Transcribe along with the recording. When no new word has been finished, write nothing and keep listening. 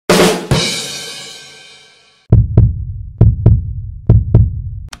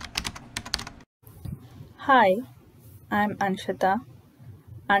Hi, I'm Anshita,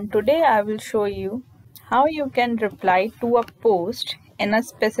 and today I will show you how you can reply to a post in a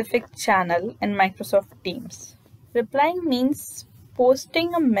specific channel in Microsoft Teams. Replying means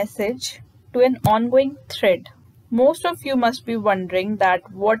posting a message to an ongoing thread. Most of you must be wondering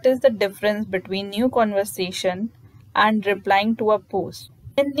that what is the difference between new conversation and replying to a post.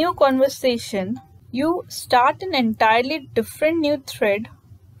 In new conversation, you start an entirely different new thread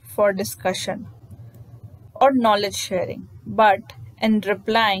for discussion or knowledge sharing. But in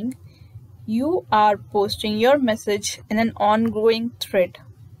replying, you are posting your message in an ongoing thread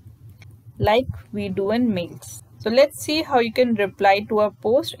like we do in mails. So let's see how you can reply to a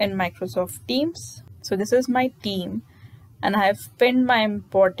post in Microsoft Teams. So this is my team and I have pinned my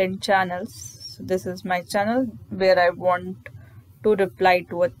important channels. So this is my channel where I want to reply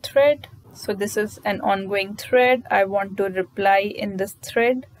to a thread. So this is an ongoing thread. I want to reply in this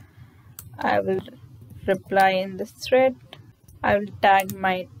thread. I will reply in this thread. I will tag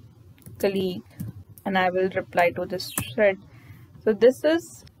my colleague and I will reply to this thread. So this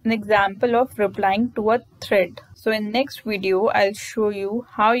is an example of replying to a thread. So in next video, I'll show you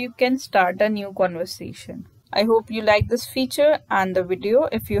how you can start a new conversation. I hope you like this feature and the video.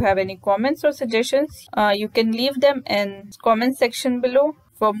 If you have any comments or suggestions, you can leave them in comment section below.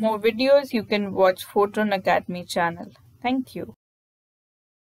 For more videos, you can watch Foetron Academy channel. Thank you.